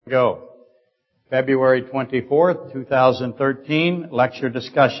Go. February 24th, 2013, lecture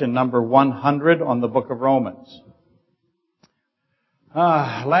discussion number 100 on the book of Romans.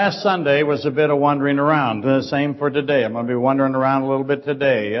 Last Sunday was a bit of wandering around. The same for today. I'm going to be wandering around a little bit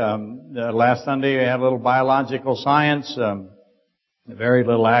today. Last Sunday we had a little biological science, very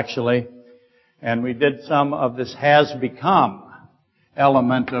little actually, and we did some of this has become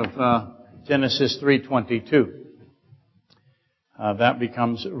element of Genesis 3:22. That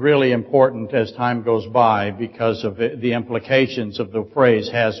becomes really important as time goes by because of the implications of the phrase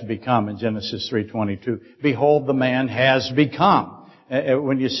has become in Genesis 3:22. Behold, the man has become.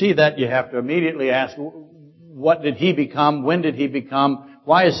 When you see that, you have to immediately ask, what did he become? When did he become?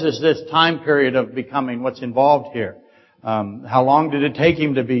 Why is this time period of becoming? What's involved here? How long did it take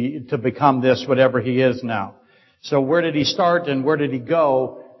him to become this, whatever he is now? So where did he start and where did he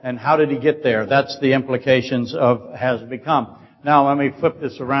go and how did he get there? That's the implications of has become. Now let me flip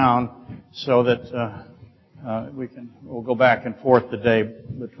this around so that we'll go back and forth today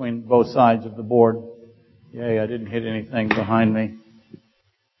between both sides of the board. Yay, I didn't hit anything behind me.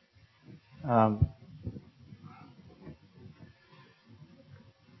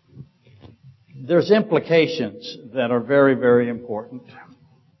 There's implications that are very, very important.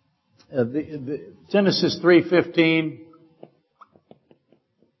 Genesis 3:15,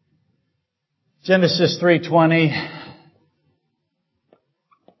 Genesis 3:20,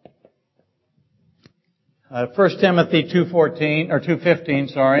 1 Timothy 2:14 or 2:15,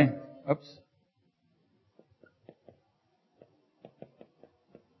 sorry. Oops.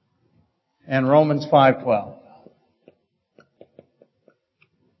 And Romans 5:12.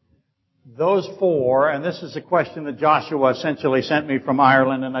 Those four, and this is a question that Joshua essentially sent me from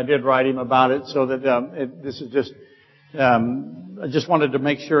Ireland, and I did write him about it, so that I just wanted to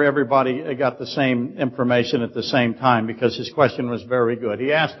make sure everybody got the same information at the same time, because his question was very good.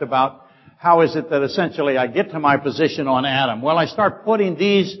 He asked about how is it that essentially I get to my position on Adam? Well, I start putting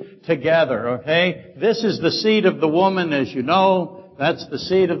these together, okay? This is the seed of the woman, as you know. That's the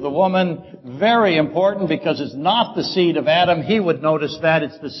seed of the woman. Very important because it's not the seed of Adam. He would notice that.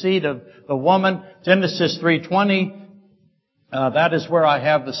 It's the seed of the woman. Genesis 3:20. That is where I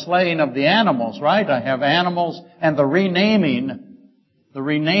have the slaying of the animals, right? I have animals and the renaming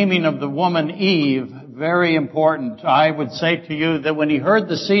of the woman Eve. Very important. I would say to you that when he heard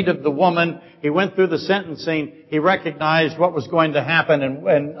the seed of the woman, he went through the sentencing, he recognized what was going to happen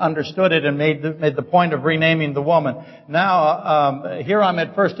and understood it and made the point of renaming the woman. Now, here I'm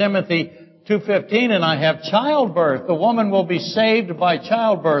at 1 Timothy 2:15 and I have childbirth. The woman will be saved by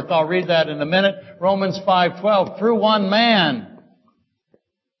childbirth. I'll read that in a minute. Romans 5:12, through one man.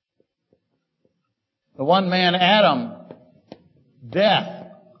 The one man, Adam, death.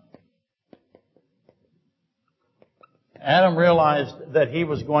 Adam realized that he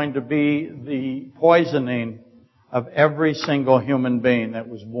was going to be the poisoning of every single human being that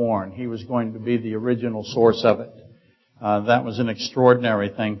was born. He was going to be the original source of it. That was an extraordinary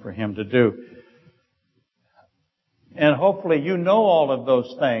thing for him to do. And hopefully you know all of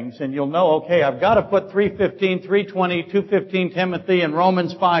those things, and you'll know, okay, I've got to put 3:15, 3:20, 2:15 Timothy, and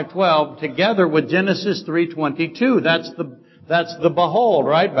Romans 5:12 together with Genesis 3:22. That's the behold,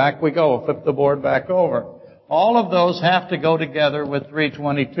 right? Back we go. Flip the board back over. All of those have to go together with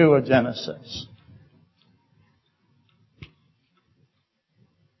 3:22 of Genesis.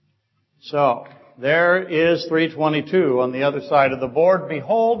 So, there is 3:22 on the other side of the board.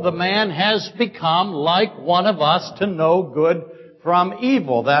 Behold, the man has become like one of us to know good from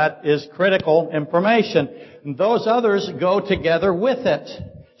evil. That is critical information. And those others go together with it.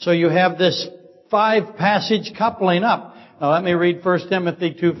 So you have this 5-passage coupling up. Now let me read 1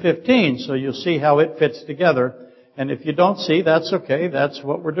 Timothy 2:15 so you'll see how it fits together. And if you don't see, that's okay. That's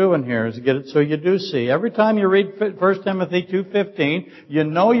what we're doing here, is get it so you do see. Every time you read 1 Timothy 2:15, you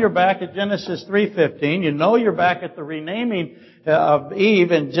know you're back at Genesis 3:15. You know you're back at the renaming of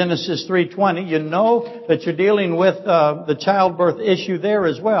Eve in Genesis 3:20. You know that you're dealing with the childbirth issue there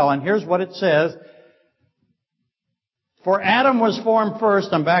as well. And here's what it says. For Adam was formed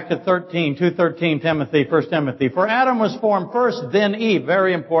first. I'm back at 2:13 Timothy, 1 Timothy. For Adam was formed first, then Eve.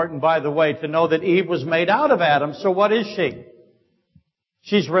 Very important, by the way, to know that Eve was made out of Adam. So what is she?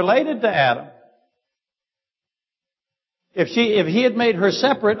 She's related to Adam. If he had made her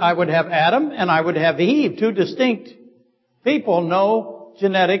separate, I would have Adam and I would have Eve, two distinct people, no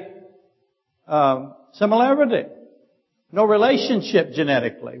genetic similarity. No relationship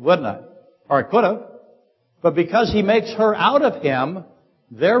genetically, wouldn't I? Or I could have. But because he makes her out of him,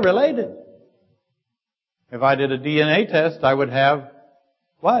 they're related. If I did a DNA test, I would have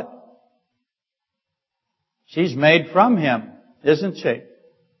what? She's made from him, isn't she?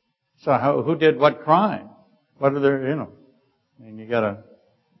 So who did what crime? What are there, I mean, you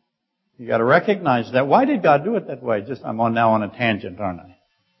gotta recognize that. Why did God do it that way? I'm now on a tangent, aren't I?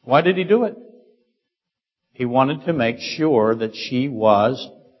 Why did He do it? He wanted to make sure that she was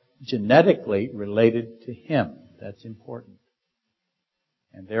genetically related to Him. That's important.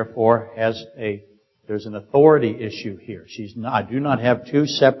 And therefore there's an authority issue here. I do not have two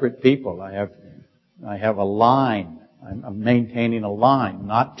separate people. I have a line. I'm maintaining a line,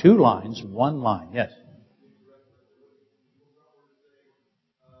 not two lines, one line. Yes.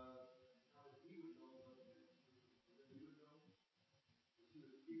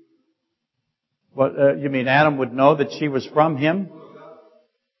 What, you mean Adam would know that she was from him?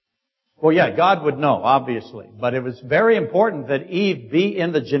 Well, yeah, God would know, obviously. But it was very important that Eve be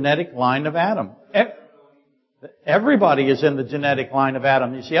in the genetic line of Adam. Everybody is in the genetic line of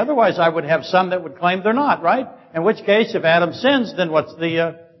Adam. You see, otherwise I would have some that would claim they're not, right? In which case, if Adam sins, then what's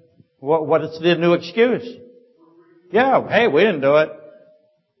the new excuse? Yeah, hey, we didn't do it.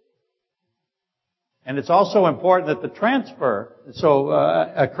 And it's also important that the transfer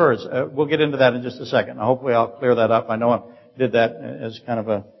occurs. We'll get into that in just a second. Hopefully I'll clear that up. I know I did that as kind of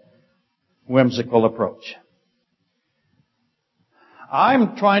a whimsical approach.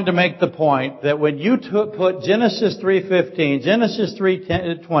 I'm trying to make the point that when you put Genesis 3:15, Genesis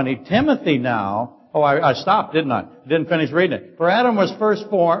 3:20, Timothy now, I stopped, didn't I? Didn't finish reading it. For Adam was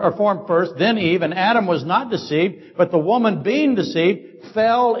formed first, then Eve, and Adam was not deceived, but the woman being deceived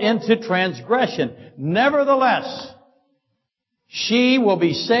fell into transgression. Nevertheless, she will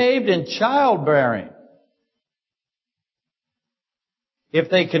be saved in childbearing if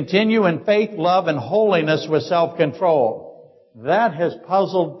they continue in faith, love, and holiness with self-control. That has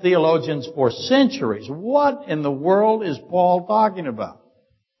puzzled theologians for centuries. What in the world is Paul talking about?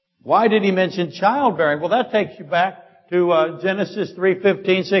 Why did he mention childbearing? Well, that takes you back to Genesis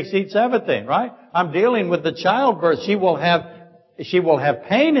 3:15, 16, 17, right? I'm dealing with the childbirth. She will have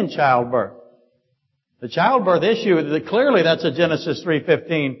pain in childbirth. The childbirth issue, clearly that's a Genesis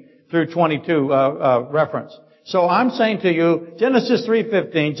 3:15 through 22 reference. So I'm saying to you, Genesis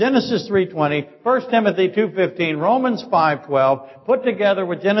 3:15, Genesis 3:20, 1 Timothy 2:15, Romans 5:12, put together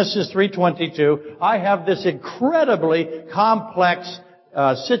with Genesis 3:22, I have this incredibly complex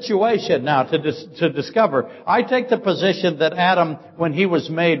situation now to discover. I take the position that Adam, when he was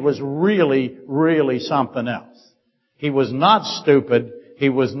made, was really, really something else. He was not stupid. He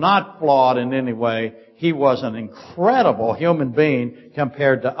was not flawed in any way. He was an incredible human being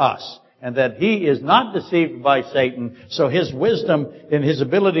compared to us. And that he is not deceived by Satan, so his wisdom and his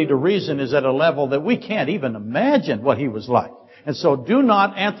ability to reason is at a level that we can't even imagine what he was like. And so do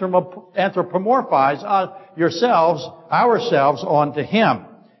not anthropomorphize ourselves onto him.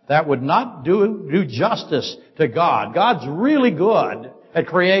 That would not do justice to God. God's really good at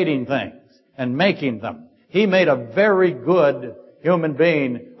creating things and making them. He made a very good human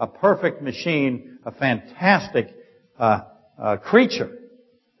being, a perfect machine, a fantastic creature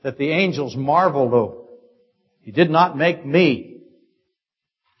that the angels marveled over. He did not make me.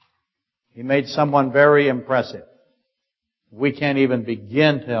 He made someone very impressive. We can't even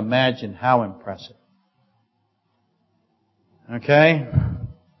begin to imagine how impressive. Okay?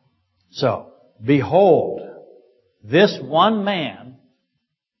 So, behold, this one man,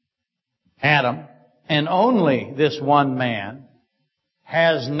 Adam, and only this one man,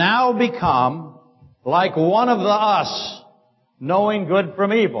 has now become like one of the us, knowing good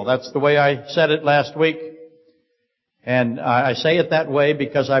from evil. That's the way I said it last week. And I say it that way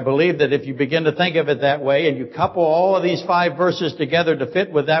because I believe that if you begin to think of it that way and you couple all of these 5 verses together to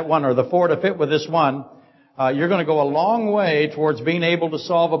fit with that one, or the 4 to fit with this one, you're going to go a long way towards being able to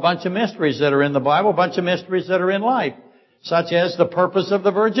solve a bunch of mysteries that are in the Bible, a bunch of mysteries that are in life, such as the purpose of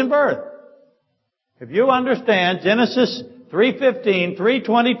the virgin birth. If you understand Genesis 3:15,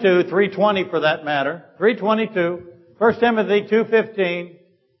 3:22, 3:20 for that matter, 3:22, 1 Timothy 2:15,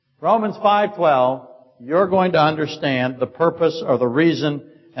 Romans 5:12, you're going to understand the purpose or the reason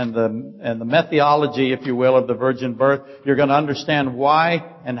and the methodology, if you will, of the virgin birth. You're going to understand why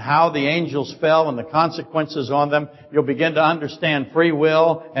and how the angels fell and the consequences on them. You'll begin to understand free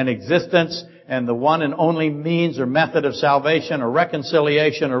will and existence and the one and only means or method of salvation or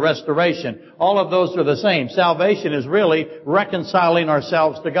reconciliation or restoration. All of those are the same. Salvation is really reconciling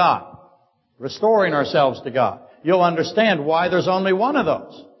ourselves to God, restoring ourselves to God. You'll understand why there's only one of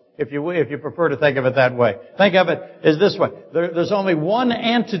those, if you prefer to think of it that way. Think of it as this way. There's only one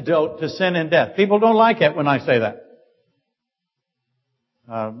antidote to sin and death. People don't like it when I say that.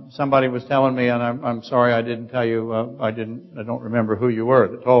 Somebody was telling me, and I'm sorry I didn't tell you, I don't remember who you were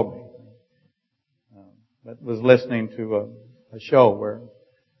that told me. But was listening to a show where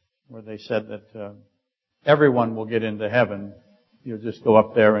where they said that everyone will get into heaven. You'll just go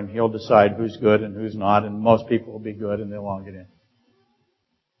up there and He'll decide who's good and who's not, and most people will be good and they'll all get in.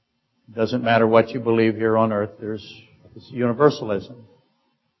 It doesn't matter what you believe here on earth. There's universalism.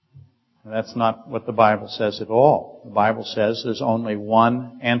 And that's not what the Bible says at all. The Bible says there's only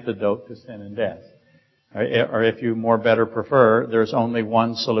one antidote to sin and death. Or if you more better prefer, there's only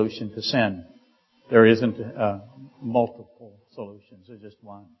one solution to sin. There isn't multiple solutions. There's just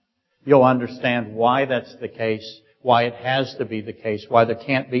one. You'll understand why that's the case, why it has to be the case, why there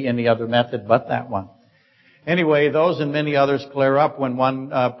can't be any other method but that one. Anyway, those and many others clear up when one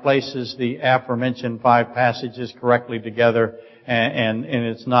places the aforementioned 5 passages correctly together, and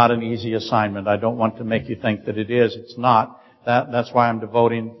it's not an easy assignment. I don't want to make you think that it is. It's not. That's why I'm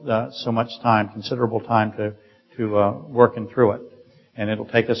devoting so much time, considerable time to working through it. And it'll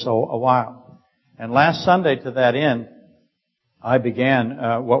take us a while. And last Sunday, to that end, I began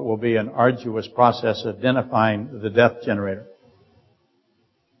what will be an arduous process of identifying the death generator.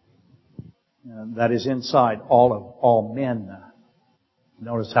 That is inside all men.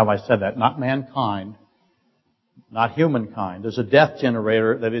 Notice how I said that. Not mankind, not humankind. There's a death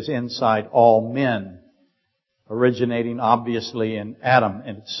generator that is inside all men, originating obviously in Adam.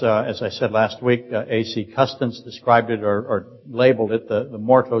 And it's, as I said last week, A.C. Custance described it or labeled it the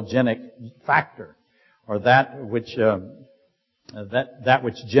mortogenic factor, or that which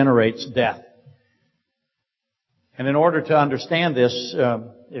generates death. And in order to understand this,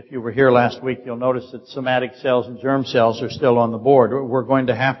 if you were here last week, you'll notice that somatic cells and germ cells are still on the board. We're going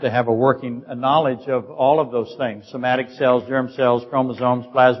to have a working knowledge of all of those things. Somatic cells, germ cells, chromosomes,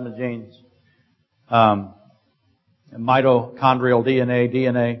 plasma genes, mitochondrial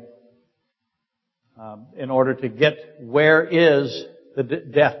DNA, in order to get where is the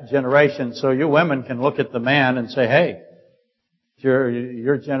death generation. So you women can look at the man and say, hey,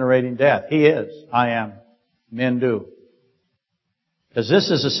 you're generating death. He is. I am. Men do. Because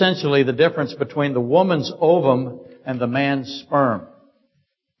this is essentially the difference between the woman's ovum and the man's sperm.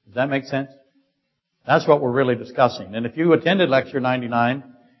 Does that make sense? That's what we're really discussing. And if you attended lecture 99,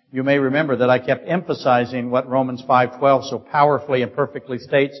 you may remember that I kept emphasizing what Romans 5:12 so powerfully and perfectly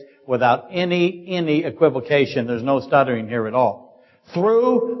states without any equivocation. There's no stuttering here at all.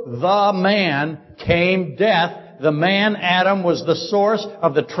 Through the man came death. The man, Adam, was the source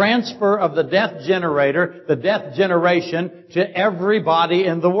of the transfer of the death generator, the death generation, to everybody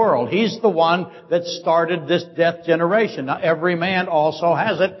in the world. He's the one that started this death generation. Now, every man also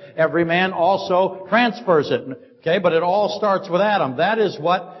has it. Every man also transfers it. Okay, but it all starts with Adam. That is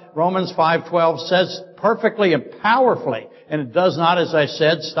what Romans 5:12 says perfectly and powerfully. And it does not, as I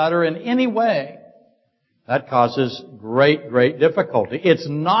said, stutter in any way. That causes great difficulty. It's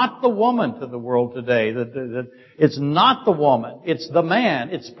not the woman to the world today. It's not the woman. It's the man.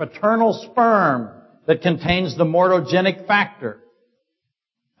 It's paternal sperm that contains the mortogenic factor.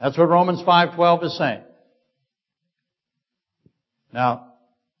 That's what Romans 5:12 is saying. Now,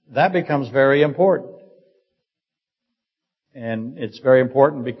 that becomes very important. And it's very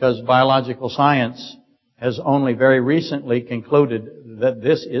important because biological science has only very recently concluded that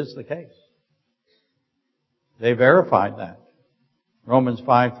this is the case. They verified that. Romans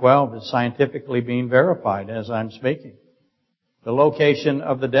 5:12 is scientifically being verified as I'm speaking. The location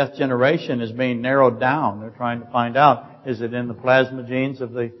of the death generation is being narrowed down. They're trying to find out, is it in the plasma genes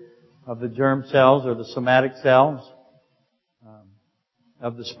of the germ cells or the somatic cells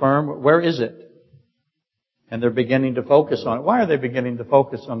of the sperm? Where is it? And they're beginning to focus on it. Why are they beginning to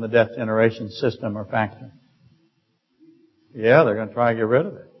focus on the death generation system or factor? Yeah, they're going to try to get rid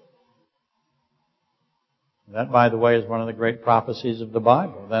of it. That, by the way, is one of the great prophecies of the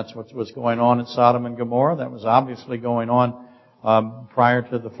Bible. That's what was going on in Sodom and Gomorrah. That was obviously going on prior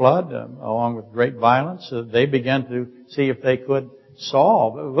to the flood, along with great violence. They began to see if they could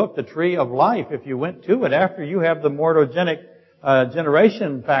solve. Look, the tree of life, if you went to it after you have the mortogenic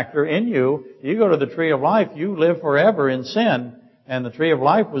generation factor in you, you go to the tree of life, you live forever in sin, and the tree of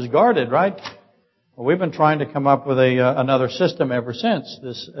life was guarded, right? Well, we've been trying to come up with another system ever since.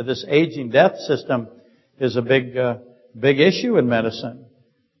 This aging death system is a big issue in medicine.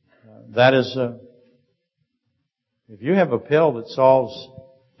 That is, if you have a pill that solves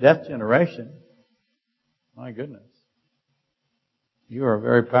death generation, my goodness, you are a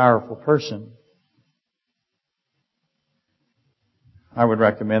very powerful person. I would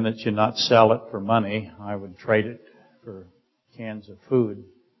recommend that you not sell it for money. I would trade it for cans of food.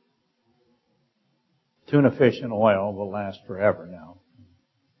 Tuna, fish, and oil will last forever now.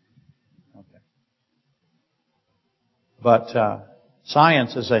 Okay. But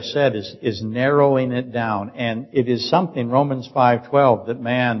Science, as I said, is narrowing it down, and it is something, Romans 5:12, that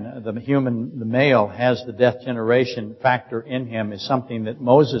man, the male, has the death generation factor in him, is something that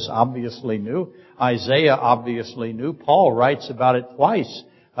Moses obviously knew, Isaiah obviously knew, Paul writes about it twice,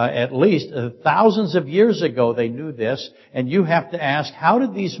 at least. Thousands of years ago they knew this, and you have to ask, how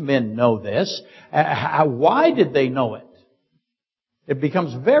did these men know this? Why did they know it? It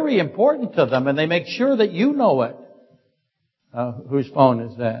becomes very important to them, and they make sure that you know it. Whose phone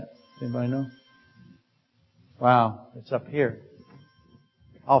is that? Anybody know? Wow, it's up here.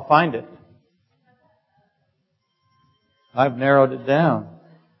 I'll find it. I've narrowed it down.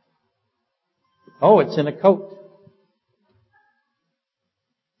 Oh, it's in a coat.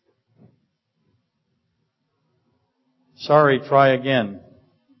 Sorry, try again.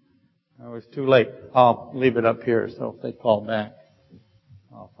 I was too late. I'll leave it up here, so if they call back,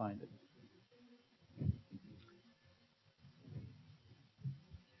 I'll find it.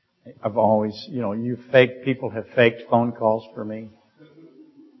 I've always, people have faked phone calls for me.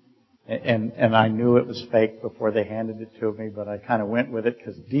 And I knew it was fake before they handed it to me, but I kind of went with it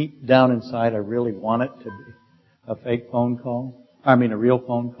because deep down inside I really want it to be a fake phone call. A real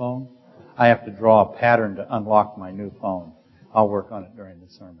phone call. I have to draw a pattern to unlock my new phone. I'll work on it during the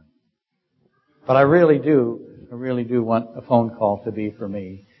sermon. But I really do want a phone call to be for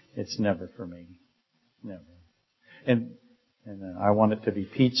me. It's never for me. Never. And I want it to be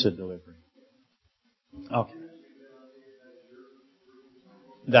pizza delivery. Okay.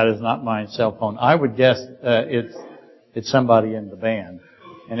 That is not my cell phone. I would guess it's somebody in the band,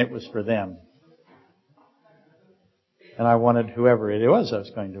 and it was for them. And I wanted whoever it was, I was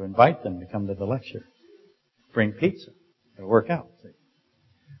going to invite them to come to the lecture. Bring pizza. It'll work out. See?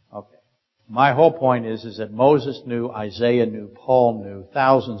 Okay. My whole point is that Moses knew, Isaiah knew, Paul knew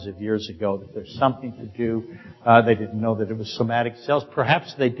thousands of years ago that there's something to do. They didn't know that it was somatic cells.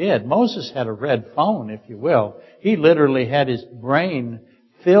 Perhaps they did. Moses had a red phone, if you will. He literally had his brain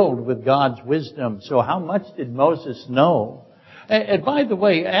filled with God's wisdom. So how much did Moses know? And by the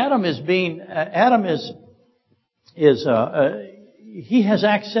way, he has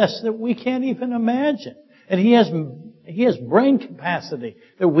access that we can't even imagine. And he has brain capacity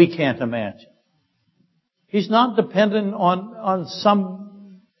that we can't imagine. He's not dependent on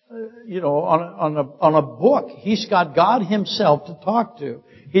some, on a book. He's got God Himself to talk to.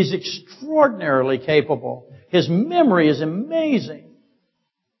 He's extraordinarily capable. His memory is amazing.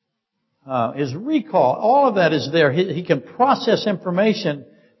 His recall, all of that is there. He can process information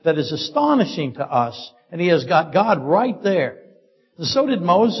that is astonishing to us, and he has got God right there. And so did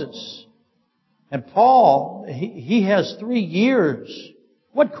Moses. And Paul, he has 3 years.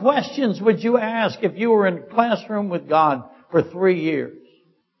 What questions would you ask if you were in a classroom with God for 3 years?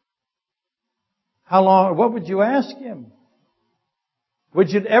 How long, what would you ask Him? Would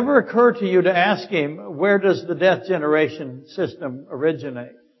it ever occur to you to ask Him, where does the death generation system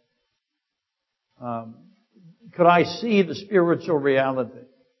originate? Could I see the spiritual reality?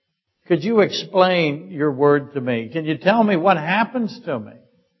 Could you explain your word to me? Can you tell me what happens to me?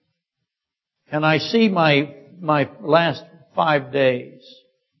 Can I see my last 5 days?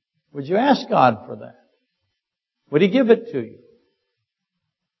 Would you ask God for that? Would He give it to you?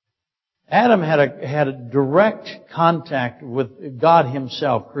 Adam had a direct contact with God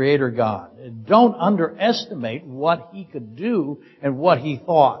Himself, Creator God. Don't underestimate what He could do and what He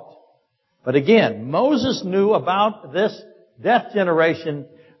thought. But again, Moses knew about this death generation.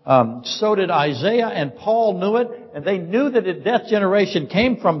 So did Isaiah, and Paul knew it, and they knew that the death generation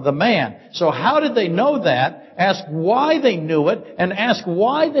came from the man. So how did they know that? Ask why they knew it, and ask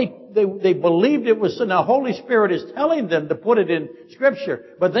why they believed it was. Now, Holy Spirit is telling them to put it in Scripture,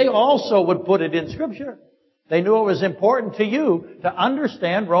 but they also would put it in Scripture. They knew it was important to you to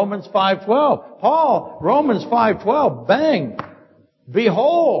understand Romans 5:12. Paul, Romans 5:12, bang,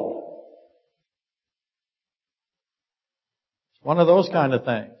 behold. One of those kind of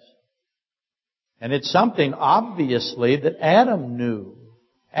things. And it's something, obviously, that Adam knew.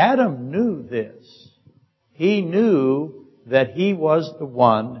 Adam knew this. He knew that he was the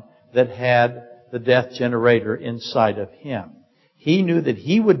one that had the death generator inside of him. He knew that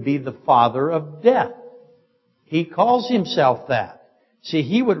he would be the father of death. He calls himself that. See,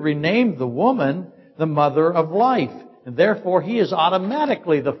 he would rename the woman the mother of life. And therefore, he is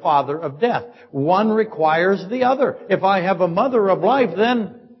automatically the father of death. One requires the other. If I have a mother of life,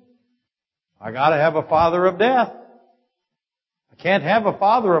 then I got to have a father of death. I can't have a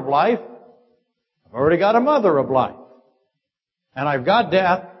father of life. I've already got a mother of life. And I've got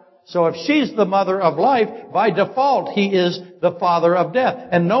death. So if she's the mother of life, by default, he is the father of death.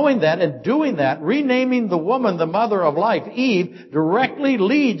 And knowing that and doing that, renaming the woman the mother of life, Eve, directly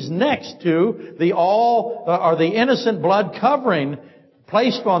leads next to the innocent blood covering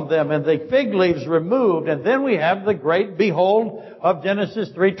placed on them and the fig leaves removed. And then we have the great behold of Genesis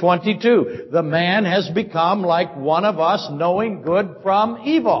 3:22. The man has become like one of us, knowing good from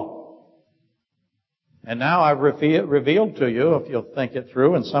evil. And now I've revealed to you, if you'll think it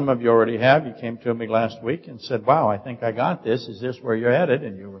through, and some of you already have. You came to me last week and said, wow, I think I got this. Is this where you're headed?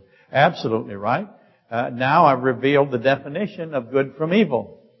 And you were absolutely right. Now I've revealed the definition of good from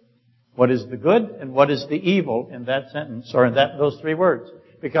evil. What is the good and what is the evil in that sentence, or in those three words?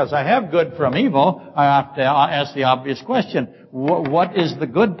 Because I have good from evil, I have to ask the obvious question. What is the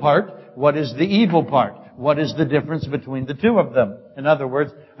good part? What is the evil part? What is the difference between the two of them? In other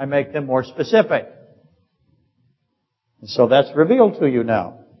words, I make them more specific. And so that's revealed to you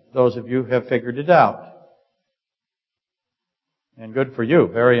now. Those of you who have figured it out. And good for you.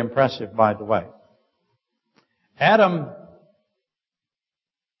 Very impressive, by the way. Adam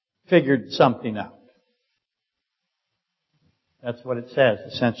figured something out. That's what it says,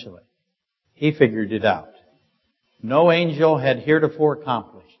 essentially. He figured it out. No angel had heretofore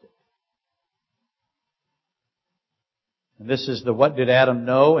accomplished it. And this is the what did Adam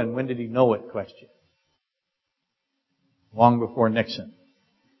know and when did he know it question. Long before Nixon.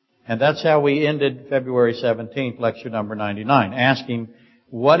 And that's how we ended February 17th, lecture number 99, asking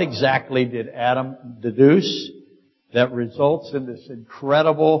what exactly did Adam deduce that results in this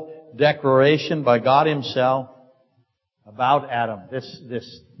incredible declaration by God Himself about Adam.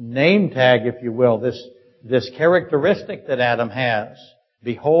 This name tag, if you will, this characteristic that Adam has.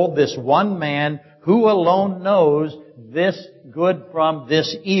 Behold, this one man who alone knows this good from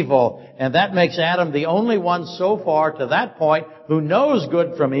this evil. And that makes Adam the only one so far to that point who knows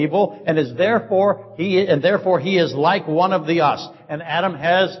good from evil and therefore he is like one of the us. And Adam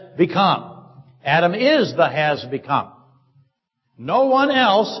has become. Adam is the has become. No one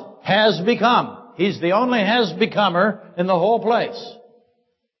else has become. He's the only has becomer in the whole place.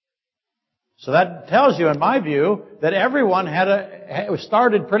 So that tells you, in my view, that everyone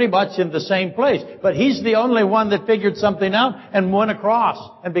started pretty much in the same place. But he's the only one that figured something out and went across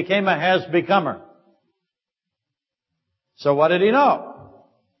and became a has-becomer. So what did he know?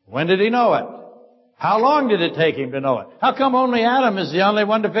 When did he know it? How long did it take him to know it? How come only Adam is the only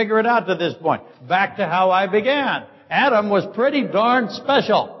one to figure it out to this point? Back to how I began. Adam was pretty darn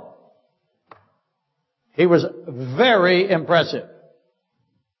special. He was very impressive.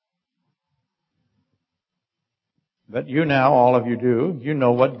 But you now, all of you do, you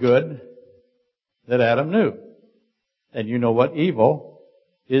know what good that Adam knew. And you know what evil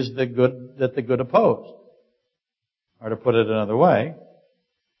is the good that the good opposed. Or to put it another way,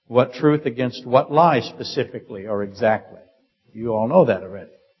 what truth against what lie specifically or exactly. You all know that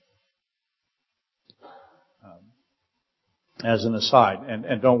already. As an aside,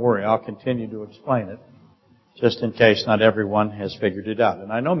 and don't worry, I'll continue to explain it, just in case not everyone has figured it out.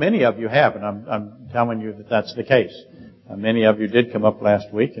 And I know many of you have, and I'm telling you that that's the case. Many of you did come up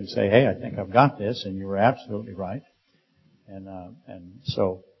last week and say, hey, I think I've got this, and you were absolutely right. And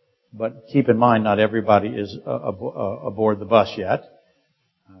so, but keep in mind, not everybody is aboard the bus yet.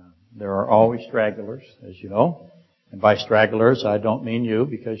 There are always stragglers, as you know. And by stragglers, I don't mean you,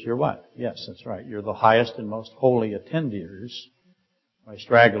 because you're what? Yes, that's right. You're the highest and most holy attendees. By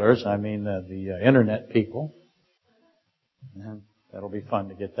stragglers, I mean the internet people. And that'll be fun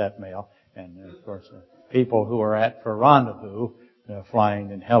to get that mail. And, of course, people who are for rendezvous,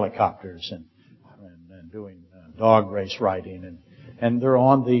 flying in helicopters and doing dog race riding. And they're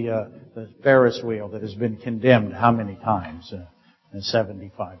on the Ferris wheel that has been condemned how many times?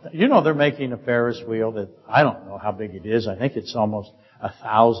 75. You know, they're making a Ferris wheel that, I don't know how big it is. I think it's almost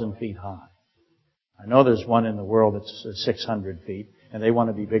 1,000 feet high. I know there's one in the world that's 600 feet, and they want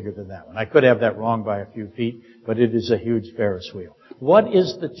to be bigger than that one. I could have that wrong by a few feet, but it is a huge Ferris wheel. What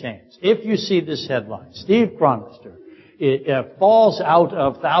is the chance? If you see this headline, Steve Chronister, it falls out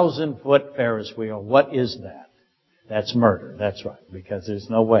of 1,000-foot Ferris wheel, what is that? That's murder. That's right, because there's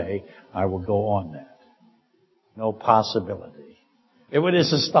no way I will go on that. No possibility. It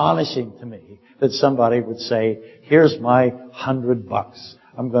is astonishing to me that somebody would say, here's my $100.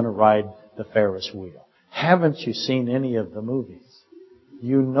 I'm going to ride the Ferris wheel. Haven't you seen any of the movies?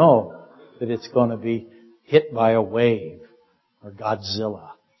 You know that it's going to be hit by a wave or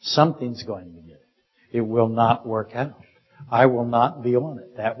Godzilla. Something's going to get it. It will not work out. I will not be on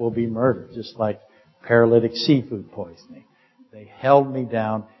it. That will be murder, just like paralytic seafood poisoning. They held me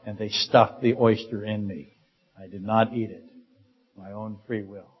down and they stuffed the oyster in me. I did not eat it. My own free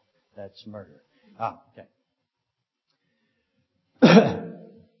will. That's murder. Okay.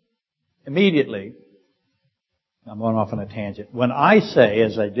 Immediately, I'm going off on a tangent. When I say,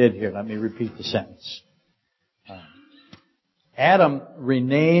 as I did here, let me repeat the sentence. Adam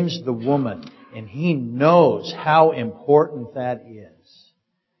renames the woman, and he knows how important that is.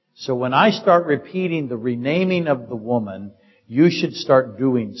 So when I start repeating the renaming of the woman, you should start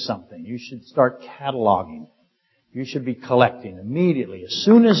doing something. You should start cataloging. You should be collecting immediately. As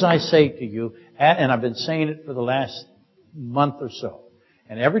soon as I say to you, and I've been saying it for the last month or so,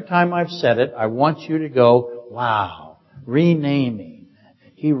 and every time I've said it, I want you to go, wow, renaming.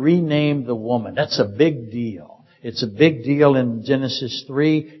 He renamed the woman. That's a big deal. It's a big deal in Genesis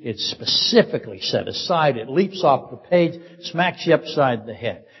 3. It's specifically set aside. It leaps off the page, smacks you upside the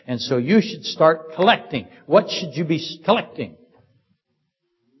head. And so you should start collecting. What should you be collecting?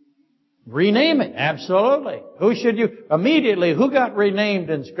 Renaming. Absolutely. Who should you? Immediately, who got renamed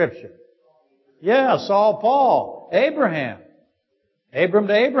in Scripture? Yeah, Saul, Paul, Abraham. Abram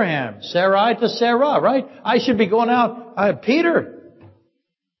to Abraham. Sarai to Sarah, right? I should be going out, Peter.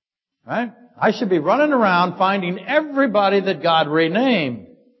 Right? I should be running around finding everybody that God renamed.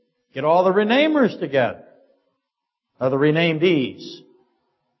 Get all the renamers together. Or the renamees.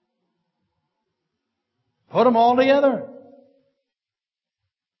 Put them all together.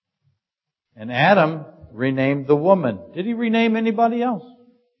 And Adam renamed the woman. Did he rename anybody else?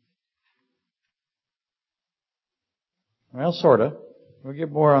 Well, sort of. We'll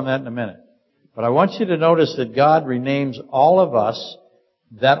get more on that in a minute. But I want you to notice that God renames all of us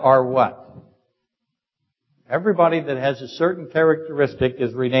that are what? Everybody that has a certain characteristic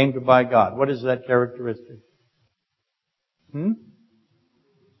is renamed by God. What is that characteristic?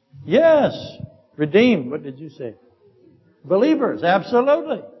 Yes. Redeemed. What did you say? Believers.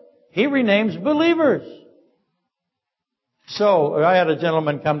 Absolutely. He renames believers. So I had a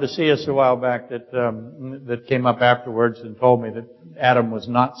gentleman come to see us a while back that came up afterwards and told me that Adam was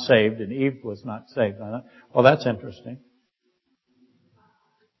not saved and Eve was not saved. I thought, well, that's interesting.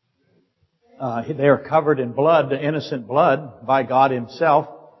 They are covered in blood, innocent blood, by God Himself,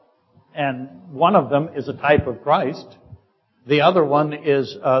 and one of them is a type of Christ. The other one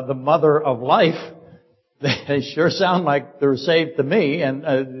is the mother of life. They sure sound like they're saved to me,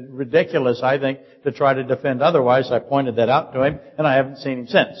 and ridiculous, I think, to try to defend otherwise. I pointed that out to him, and I haven't seen him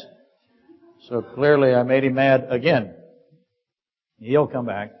since. So clearly I made him mad again. He'll come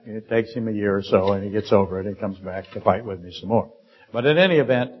back. It takes him a year or so, and he gets over it and comes back to fight with me some more. But in any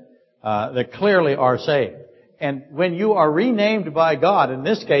event, they clearly are saved. And when you are renamed by God, in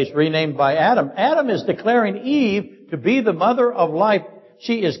this case renamed by Adam, Adam is declaring Eve to be the mother of life.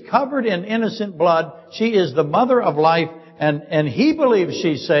 She is covered in innocent blood. She is the mother of life, and he believes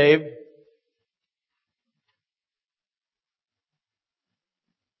she's saved.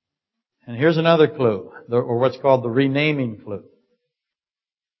 And here's another clue, or what's called the renaming clue,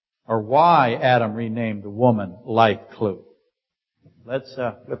 or why Adam renamed the woman life clue. Let's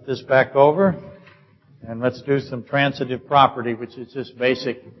flip this back over, and let's do some transitive property, which is just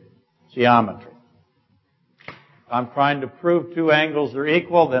basic geometry. I'm trying to prove two angles are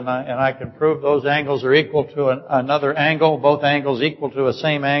equal, and I can prove those angles are equal to another angle, both angles equal to a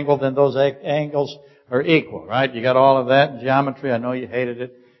same angle, then those angles are equal, right? You got all of that in geometry. I know you hated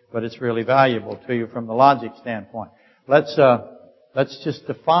it, but it's really valuable to you from the logic standpoint. Let's just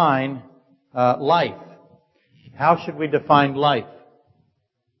define life. How should we define life?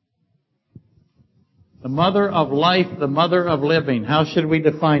 The mother of life, the mother of living. How should we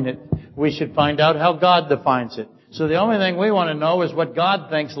define it? We should find out how God defines it. So the only thing we want to know is what God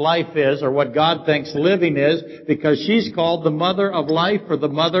thinks life is, or what God thinks living is, because she's called the mother of life, or the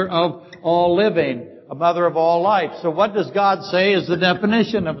mother of all living, a mother of all life. So what does God say is the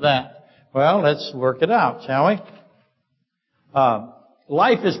definition of that? Well, let's work it out, shall we?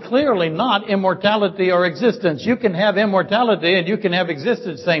 Life is clearly not immortality or existence. You can have immortality and you can have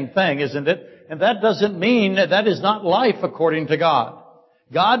existence, same thing, isn't it? And that doesn't mean that is not life according to God.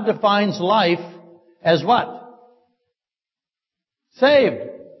 God defines life as what? Saved.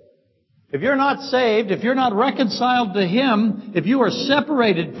 If you're not saved, if you're not reconciled to Him, if you are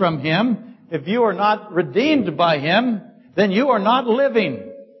separated from Him, if you are not redeemed by Him, then you are not living.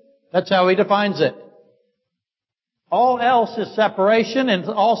 That's how He defines it. All else is separation, and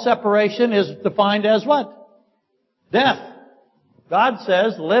all separation is defined as what? Death. God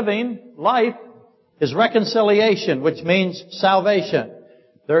says living, life, is reconciliation, which means salvation.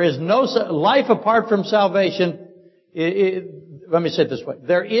 There is no life apart from salvation. Let me say it this way.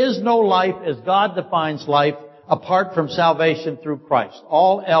 There is no life as God defines life apart from salvation through Christ.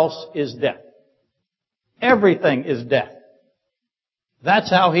 All else is death. Everything is death. That's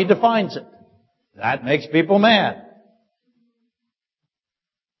how he defines it. That makes people mad.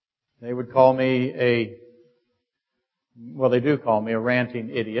 They would call me they do call me a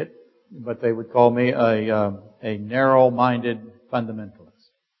ranting idiot, but they would call me a narrow-minded fundamentalist.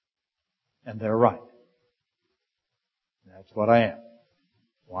 And they're right. That's what I am.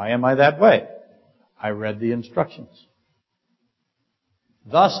 Why am I that way? I read the instructions.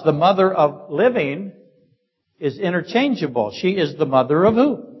 Thus, the mother of living is interchangeable. She is the mother of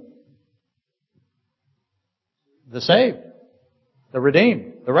who? The saved, the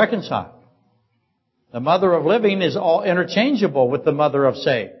redeemed, the reconciled. The mother of living is all interchangeable with the mother of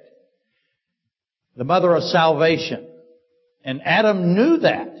saved. The mother of salvation. And Adam knew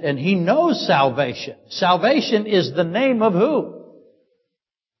that, and he knows salvation. Salvation is the name of who?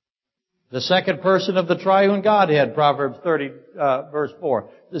 The second person of the triune Godhead, Proverbs 30, verse 4.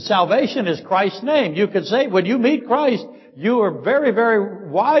 The salvation is Christ's name. You could say, when you meet Christ, you are very, very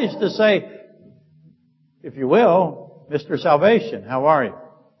wise to say, if you will, Mr. Salvation, how are you?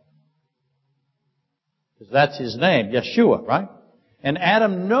 Because that's his name, Yeshua, right? And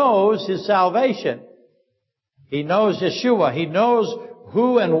Adam knows his salvation. He knows Yeshua. He knows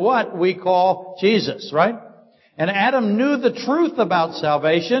who and what we call Jesus, right? And Adam knew the truth about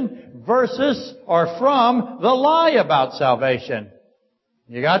salvation versus or from the lie about salvation.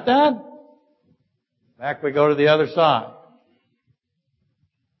 You got that? Back we go to the other side.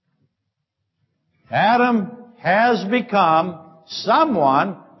 Adam has become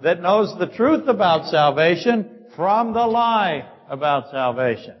someone that knows the truth about salvation from the lie about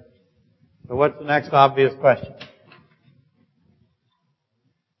salvation. So what's the next obvious question?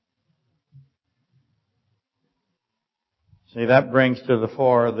 See, that brings to the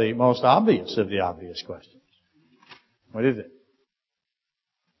fore the most obvious of the obvious questions. What is it?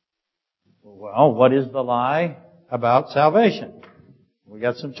 Well, what is the lie about salvation? We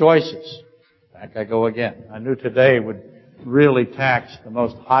got some choices. Back I go again. I knew today would really tax the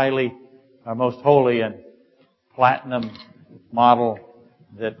most holy and platinum model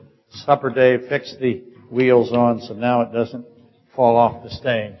that Supper Dave fixed the wheels on, so now it doesn't fall off the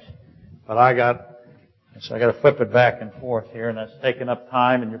stage. But I got to flip it back and forth here, and that's taking up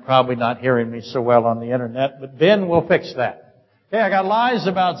time, and you're probably not hearing me so well on the internet, but Ben will fix that. Okay, I got lies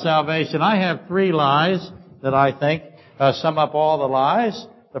about salvation. I have 3 lies that I think sum up all the lies.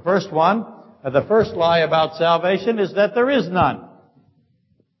 The first lie about salvation is that there is none.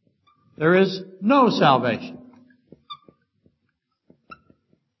 There is no salvation.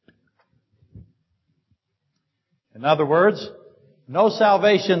 In other words, no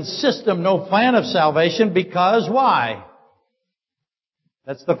salvation system, no plan of salvation, because why?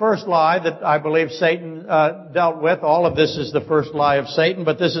 That's the first lie that I believe Satan dealt with. All of this is the first lie of Satan,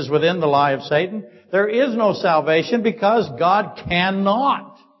 but this is within the lie of Satan. There is no salvation because God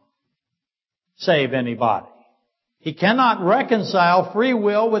cannot save anybody. He cannot reconcile free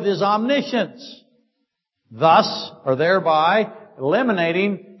will with His omniscience. Thus, or thereby,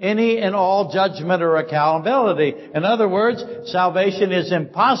 eliminating any and all judgment or accountability. In other words, salvation is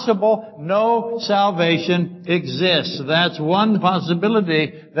impossible. No salvation exists. That's one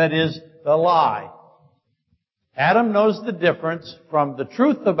possibility that is the lie. Adam knows the difference from the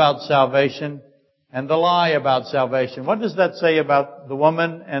truth about salvation and the lie about salvation. What does that say about the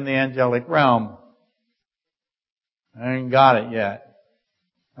woman and the angelic realm? I ain't got it yet.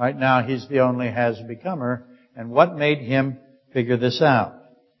 Right now, he's the only has-becomer. And what made him figure this out?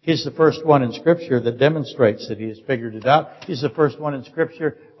 He's the first one in Scripture that demonstrates that he has figured it out. He's the first one in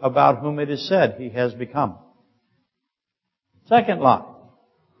Scripture about whom it is said he has become. Second lie.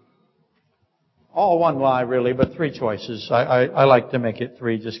 All one lie, really, but 3 choices. I like to make it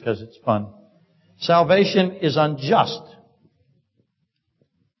 3 just because it's fun. Salvation is unjust.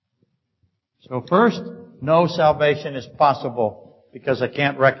 So first, no salvation is possible because I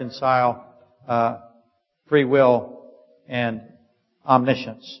can't reconcile free will and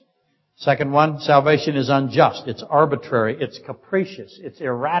omniscience. Second one, salvation is unjust. It's arbitrary. It's capricious. It's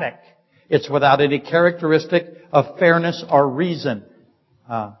erratic. It's without any characteristic of fairness or reason.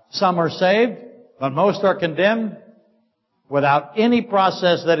 Some are saved, but most are condemned without any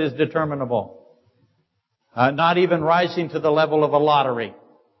process that is determinable. Not even rising to the level of a lottery.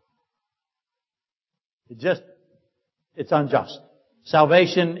 It's unjust.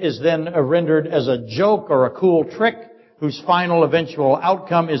 Salvation is then rendered as a joke or a cool trick whose final eventual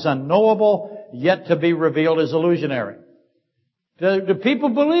outcome is unknowable, yet to be revealed as illusionary. Do people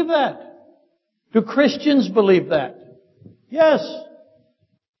believe that? Do Christians believe that? Yes.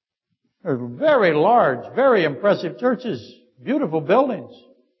 They're very large, very impressive churches, beautiful buildings,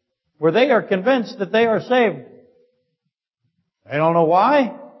 where they are convinced that they are saved. They don't know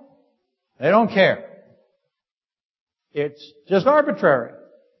why. They don't care. It's just arbitrary.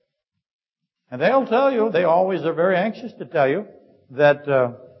 And they'll tell you, they always are very anxious to tell you, that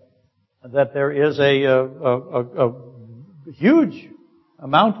there is a huge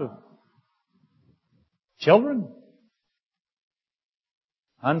amount of children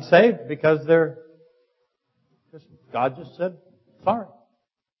unsaved because God just said, sorry.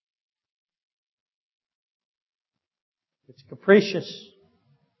 It's capricious.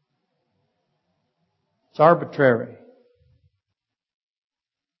 It's arbitrary.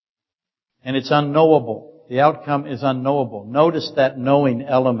 And it's unknowable. The outcome is unknowable. Notice that knowing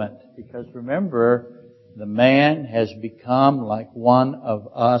element. Because remember, the man has become like one of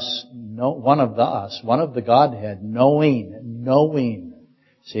the Godhead, knowing.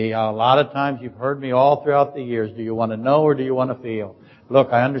 See, a lot of times you've heard me all throughout the years, do you want to know or do you want to feel?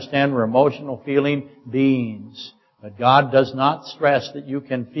 Look, I understand we're emotional feeling beings, but God does not stress that you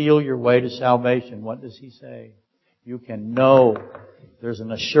can feel your way to salvation. What does He say? You can know. There's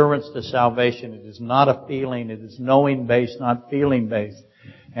an assurance to salvation. It is not a feeling. It is knowing based, not feeling based.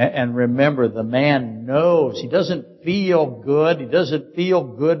 And remember, the man knows. He doesn't feel good. He doesn't feel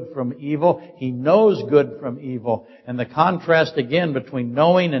good from evil. He knows good from evil. And the contrast again between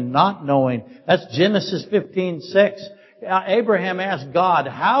knowing and not knowing, that's Genesis 15:6. Abraham asked God,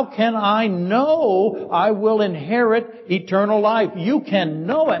 how can I know I will inherit eternal life? You can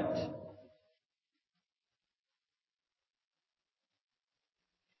know it.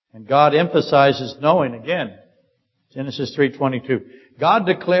 And God emphasizes knowing again. Genesis 3:22. God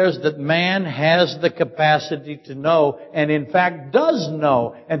declares that man has the capacity to know, and in fact does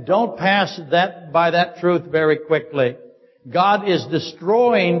know. And don't pass by that truth very quickly. God is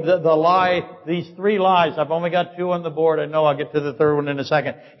destroying the lie, these three lies. I've only got two on the board. I know I'll get to the third one in a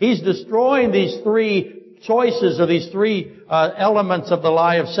second. He's destroying these three choices or these three elements of the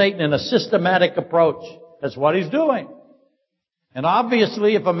lie of Satan in a systematic approach. That's what he's doing. And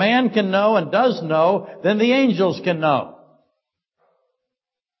obviously, if a man can know and does know, then the angels can know.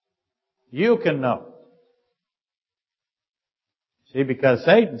 You can know. See, because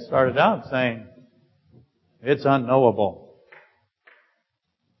Satan started out saying, it's unknowable.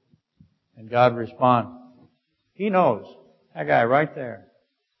 And God responds, He knows. That guy right there.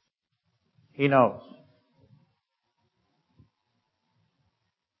 He knows.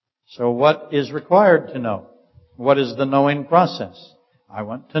 So what is required to know? What is the knowing process? I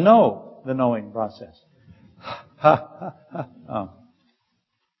want to know the knowing process. Oh.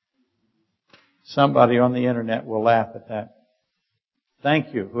 Somebody on the internet will laugh at that.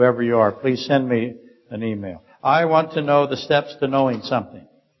 Thank you, whoever you are. Please send me an email. I want to know the steps to knowing something.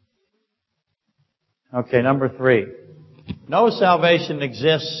 Okay, number 3. No salvation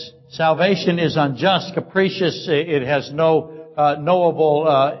exists. Salvation is unjust, capricious. It has no knowable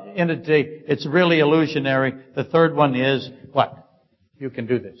entity. It's really illusionary. The third one is what? You can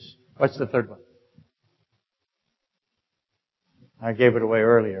do this. What's the third one? I gave it away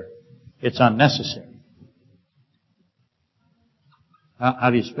earlier. It's unnecessary. How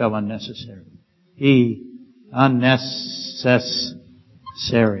do you spell unnecessary?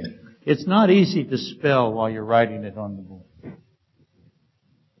 Unnecessary. It's not easy to spell while you're writing it on the board.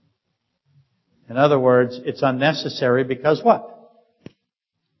 In other words, it's unnecessary because what?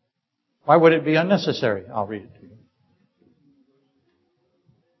 Why would it be unnecessary? I'll read it to you.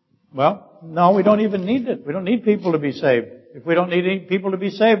 Well, no, we don't even need it. We don't need people to be saved. If we don't need any people to be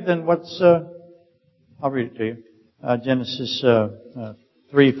saved, then what's, I'll read it to you. Genesis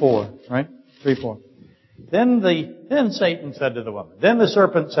 3:4, right? 3:4. Then Satan said to the woman, then the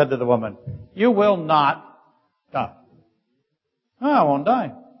serpent said to the woman, you will not die. No, I won't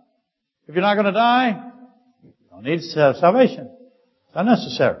die. If you're not going to die, you don't need salvation. It's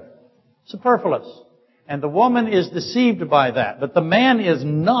unnecessary. Superfluous. And the woman is deceived by that. But the man is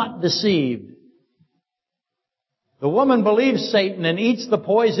not deceived. The woman believes Satan and eats the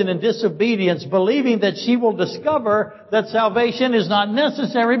poison in disobedience, believing that she will discover that salvation is not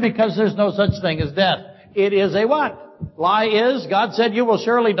necessary because there's no such thing as death. It is a what? Lie is, God said you will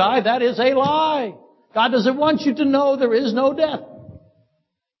surely die. That is a lie. God doesn't want you to know there is no death.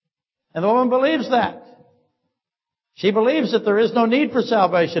 And the woman believes that. She believes that there is no need for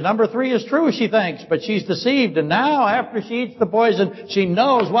salvation. Number 3 is true, she thinks, but she's deceived. And now, after she eats the poison, she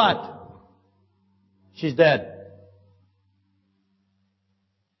knows what? She's dead.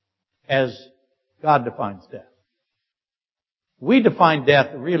 As God defines death. We define death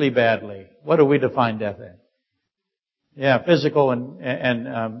really badly. What do we define death as? Yeah, physical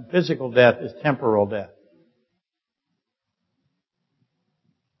and physical death is temporal death.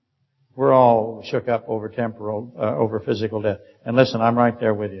 We're all shook up over over physical death. And listen, I'm right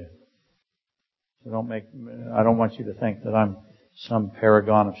there with you. So I don't want you to think that I'm some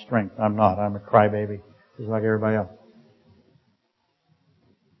paragon of strength. I'm not. I'm a crybaby, just like everybody else.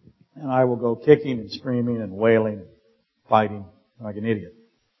 And I will go kicking and screaming and wailing and fighting like an idiot.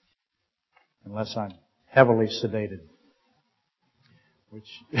 Unless I'm heavily sedated. Which,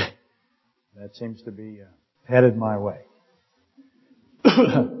 that seems to be headed my way.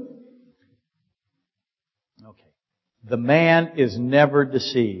 Okay. The man is never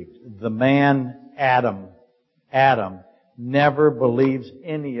deceived. The man, Adam, never believes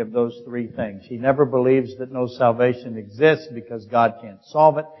any of those three things. He never believes that no salvation exists because God can't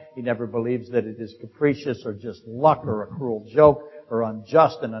solve it. He never believes that it is capricious or just luck or a cruel joke or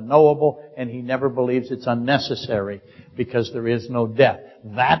unjust and unknowable. And he never believes it's unnecessary because there is no death.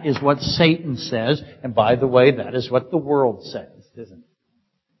 That is what Satan says. And by the way, that is what the world says, isn't it?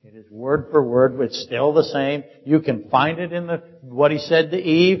 It is word for word. It's still the same. You can find it in what he said to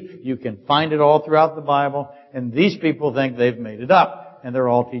Eve. You can find it all throughout the Bible. And these people think they've made it up. And they're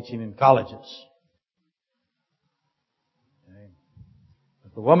all teaching in colleges. Okay.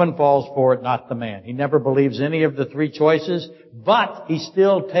 But the woman falls for it, not the man. He never believes any of the three choices, but he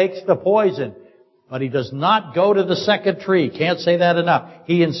still takes the poison. But he does not go to the second tree. Can't say that enough.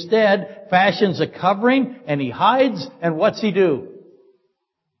 He instead fashions a covering and he hides. And what's he do?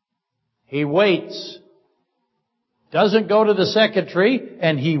 He waits. Doesn't go to the second tree,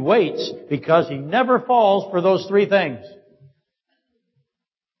 and he waits because he never falls for those three things.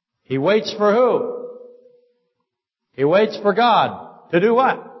 He waits for who? He waits for God. To do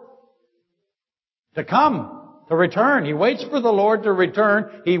what? To come. To return. He waits for the Lord to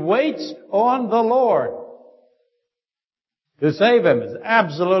return. He waits on the Lord to save him. Is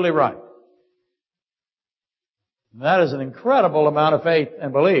absolutely right. And that is an incredible amount of faith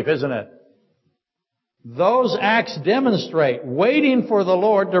and belief, isn't it? Those acts demonstrate waiting for the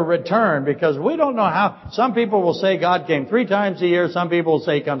Lord to return, because we don't know how. Some people will say God came 3 times a year. Some people will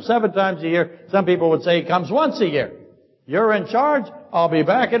say He comes 7 times a year. Some people would say He comes once a year. You're in charge. I'll be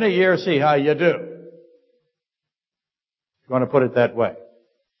back in a year, see how you do. I'm going to put it that way.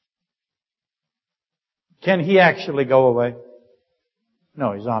 Can He actually go away?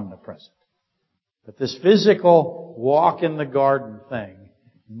 No, He's omnipresent. But this physical walk in the garden thing,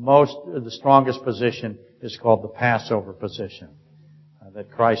 the strongest position is called the Passover position,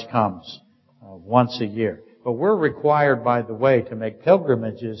 that Christ comes once a year. But we're required, by the way, to make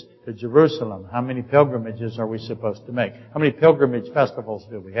pilgrimages to Jerusalem. How many pilgrimages are we supposed to make? How many pilgrimage festivals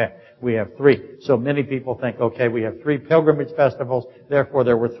do we have? We have 3. So many people think, okay, we have 3 pilgrimage festivals, therefore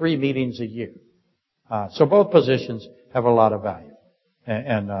there were 3 meetings a year. So both positions have a lot of value.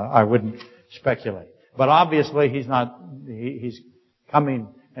 And I wouldn't speculate. But obviously he's coming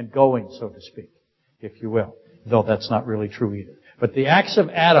and going, so to speak, if you will. Though that's not really true either. But the acts of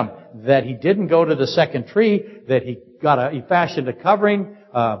Adam, that he didn't go to the second tree, that he fashioned a covering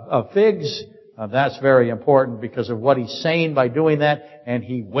of figs, that's very important because of what he's saying by doing that, and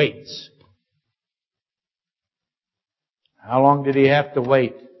he waits. How long did he have to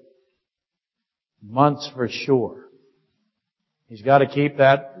wait? Months for sure. He's got to keep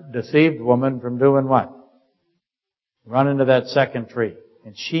that deceived woman from doing what? Run into that second tree.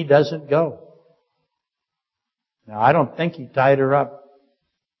 And she doesn't go. Now, I don't think he tied her up.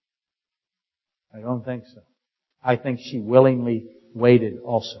 I don't think so. I think she willingly waited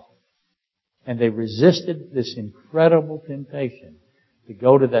also. And they resisted this incredible temptation to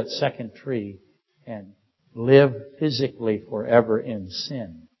go to that second tree and live physically forever in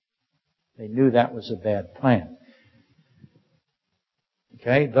sin. They knew that was a bad plan.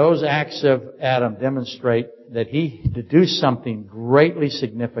 Okay, those acts of Adam demonstrate that he deduced something greatly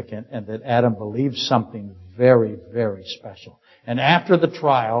significant and that Adam believed something very, very special. And after the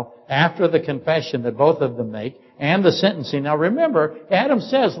trial, after the confession that both of them make, and the sentencing, now remember, Adam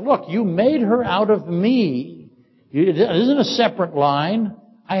says, look, you made her out of me. It isn't a separate line.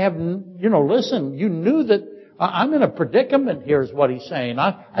 Listen, you knew that I'm in a predicament here is what he's saying.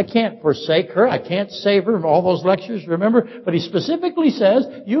 I can't forsake her. I can't save her. All those lectures, remember? But he specifically says,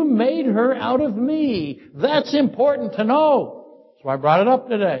 you made her out of me. That's important to know. That's why I brought it up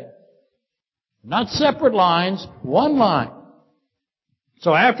today. Not separate lines, one line.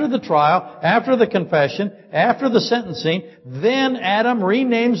 So after the trial, after the confession, after the sentencing, then Adam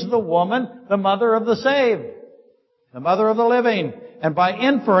renames the woman the mother of the saved, the mother of the living. And by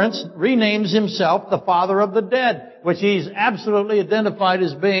inference, renames himself the father of the dead, which he's absolutely identified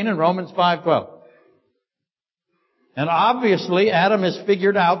as being in Romans 5:12. And obviously, Adam has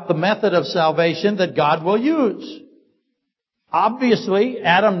figured out the method of salvation that God will use. Obviously,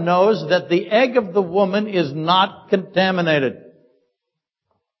 Adam knows that the egg of the woman is not contaminated.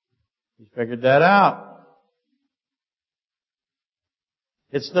 He figured that out.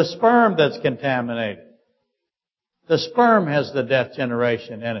 It's the sperm that's contaminated. The sperm has the death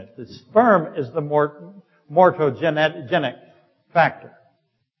generation in it. The sperm is the mortogenic factor.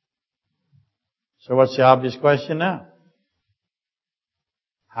 So what's the obvious question now?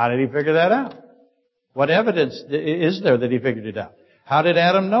 How did he figure that out? What evidence is there that he figured it out? How did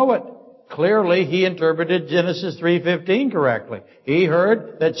Adam know it? Clearly, he interpreted Genesis 3:15 correctly. He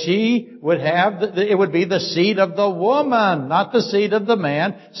heard that she would have, it would be the seed of the woman, not the seed of the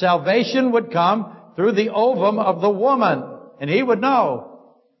man. Salvation would come through the ovum of the woman. And he would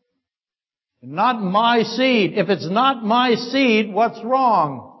know. Not my seed. If it's not my seed, what's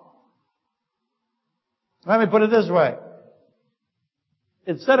wrong? Let me put it this way.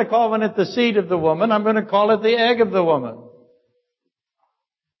 Instead of calling it the seed of the woman, I'm going to call it the egg of the woman.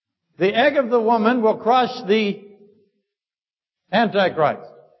 The egg of the woman will crush the Antichrist.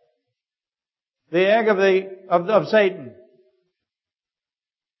 The egg of Satan.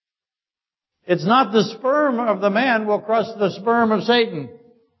 It's not the sperm of the man will crush the sperm of Satan.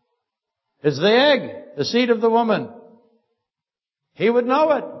 It's the egg, the seed of the woman. He would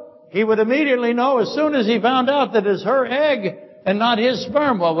know it. He would immediately know as soon as he found out that it's her egg and not his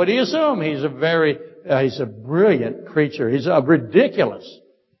sperm. What would he assume? He's a brilliant creature. He's ridiculous.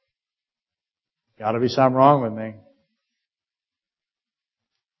 Got to be something wrong with me.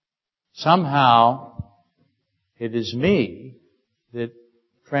 Somehow, it is me that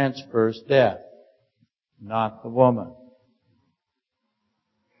transfers death, not the woman.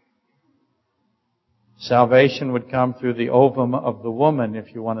 Salvation would come through the ovum of the woman,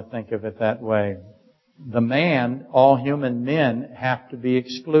 if you want to think of it that way. The man, all human men, have to be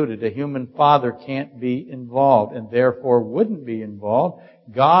excluded. A human father can't be involved, and therefore wouldn't be involved.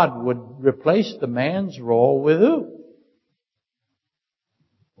 God would replace the man's role with who?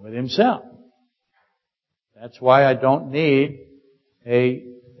 With himself. That's why I don't need a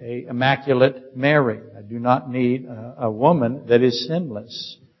immaculate Mary. I do not need a woman that is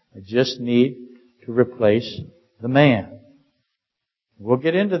sinless. I just need to replace the man. We'll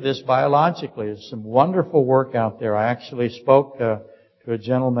get into this biologically. There's some wonderful work out there. I actually spoke to a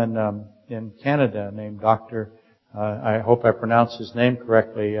gentleman in Canada named Dr. I hope I pronounced his name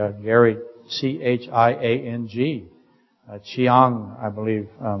correctly, Gary, Chiang, Chiang, I believe,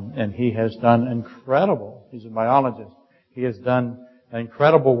 and he has done incredible. He's a biologist. He has done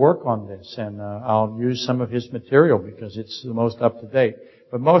incredible work on this, and I'll use some of his material because it's the most up to date.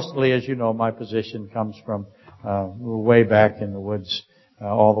 But mostly, as you know, my position comes from way back in the woods,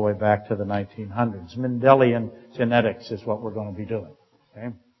 all the way back to the 1900s. Mendelian genetics is what we're going to be doing.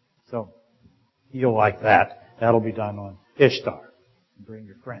 Okay, so you'll like that. That'll be done on Ishtar. Bring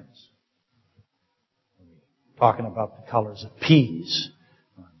your friends. Talking about the colors of peas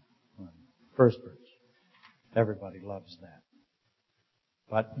on first verse. Everybody loves that.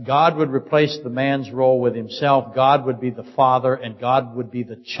 But God would replace the man's role with himself. God would be the father and God would be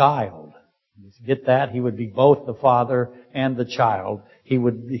the child. Get that? He would be both the father and the child.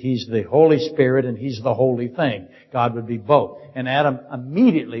 He's the Holy Spirit and he's the holy thing. God would be both. And Adam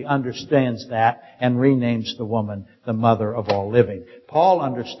immediately understands that and renames the woman the mother of all living. Paul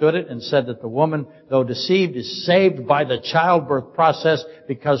understood it and said that the woman, though deceived, is saved by the childbirth process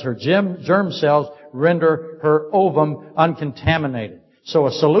because her germ cells render her ovum uncontaminated. So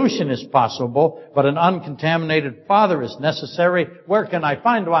a solution is possible, but an uncontaminated father is necessary. Where can I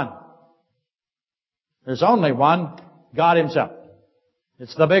find one? There's only one, God Himself.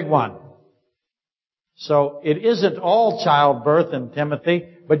 It's the big one. So it isn't all childbirth in Timothy,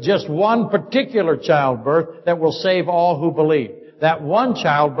 but just one particular childbirth that will save all who believe. That one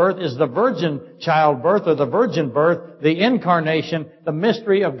childbirth is the virgin childbirth or the virgin birth, the incarnation, the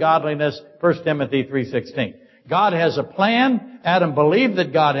mystery of godliness, 1 Timothy 3:16. God has a plan. Adam believed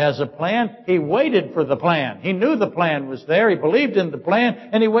that God has a plan. He waited for the plan. He knew the plan was there. He believed in the plan,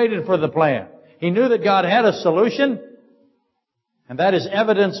 and he waited for the plan. He knew that God had a solution, and that is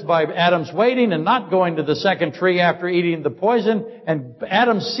evidenced by Adam's waiting and not going to the second tree after eating the poison. And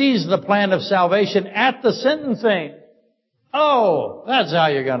Adam sees the plan of salvation at the sentencing. Oh, that's how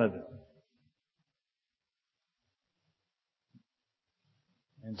you're going to do it.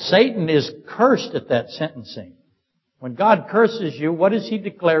 And Satan is cursed at that sentencing. When God curses you, what is He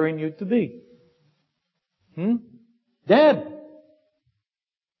declaring you to be? Dead.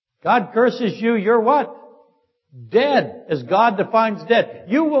 God curses you, you're what? Dead, as God defines dead.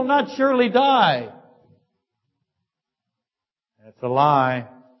 You will not surely die. That's a lie.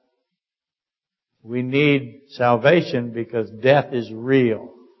 We need salvation because death is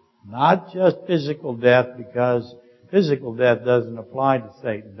real. Not just physical death, because physical death doesn't apply to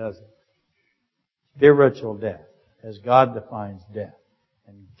Satan, does it? Spiritual death, as God defines death.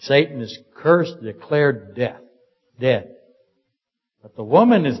 And Satan is cursed, declared dead. But the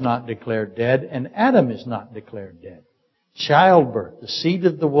woman is not declared dead, and Adam is not declared dead. Childbirth, the seed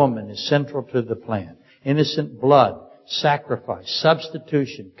of the woman, is central to the plan. Innocent blood, sacrifice,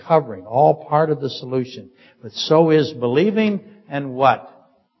 substitution, covering, all part of the solution. But so is believing and what?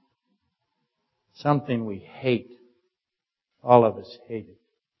 Something we hate. All of us hate it.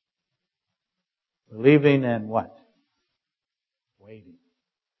 Believing and what? Waiting.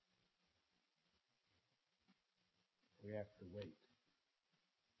 We have to wait.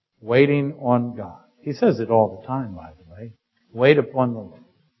 Waiting on God. He says it all the time, by the way. Wait upon the Lord.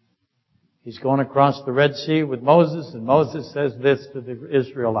 He's going across the Red Sea with Moses, and Moses says this to the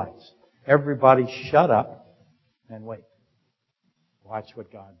Israelites. Everybody shut up and wait. Watch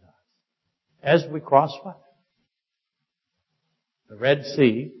what God does. As we cross what? The Red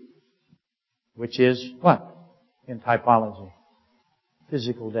Sea, which is what? In typology.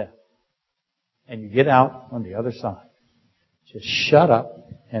 Physical death. And you get out on the other side. Just shut up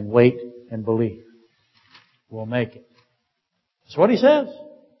and wait and believe. We'll make it. That's what he says.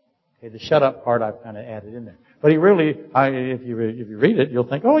 Okay, the shut up part I've kind of added in there. But he really, if you read it, you'll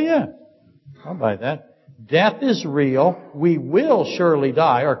think, oh yeah, I'll buy that. Death is real. We will surely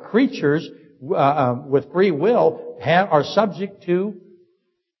die. Our creatures with free will are subject to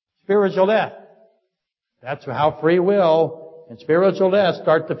spiritual death. That's how free will and spiritual death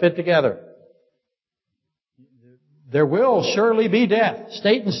start to fit together. There will surely be death.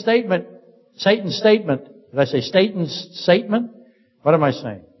 Satan's statement. Did I say Satan's statement? What am I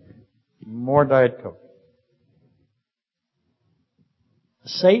saying? More Diet Coke.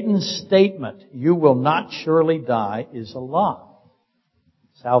 Satan's statement, you will not surely die, is a lie.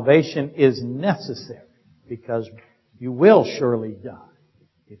 Salvation is necessary because you will surely die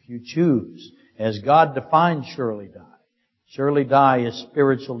if you choose. As God defines surely die. Surely die is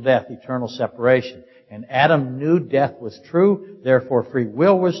spiritual death, eternal separation. And Adam knew death was true, therefore free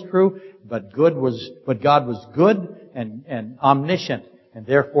will was true, but God was good and omniscient, and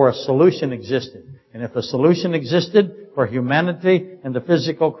therefore a solution existed. And if a solution existed for humanity and the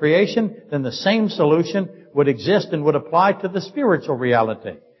physical creation, then the same solution would exist and would apply to the spiritual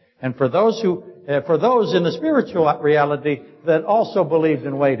reality. And for those in the spiritual reality that also believed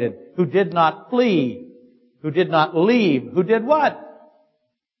and waited, who did not flee, who did not leave, who did what?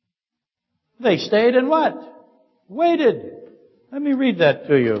 They stayed and what? Waited. Let me read that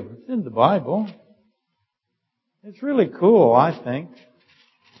to you. It's in the Bible. It's really cool, I think.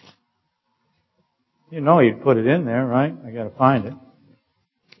 You know you'd put it in there, right? I gotta find it.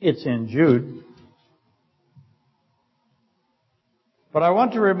 It's in Jude. But I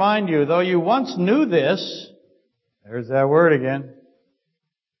want to remind you, though you once knew this, there's that word again,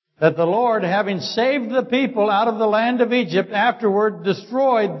 that the Lord, having saved the people out of the land of Egypt, afterward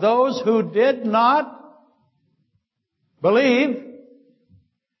destroyed those who did not believe,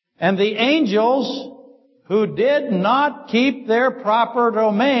 and the angels who did not keep their proper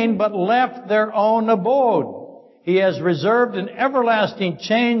domain, but left their own abode. He has reserved an everlasting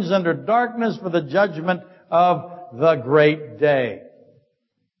chains under darkness for the judgment of the great day.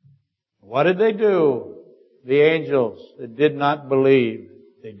 What did they do? The angels that did not believe.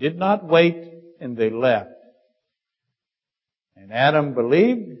 They did not wait, and they left. And Adam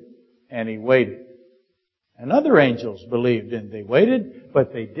believed, and he waited. And other angels believed, and they waited,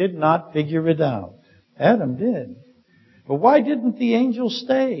 but they did not figure it out. Adam did. But why didn't the angels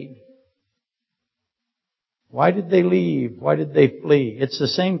stay? Why did they leave? Why did they flee? It's the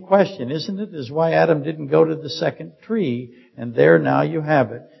same question, isn't it? Is why Adam didn't go to the second tree, and there now you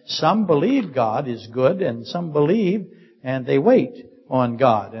have it. Some believe God is good, and some believe, and they wait on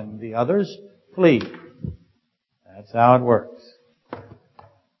God, and the others flee. That's how it works.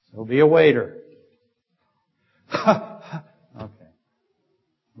 So be a waiter. Okay.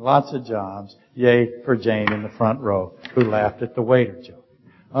 Lots of jobs. Yay for Jane in the front row who laughed at the waiter joke.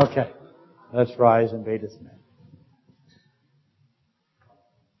 Okay. Let's rise and be dismissed.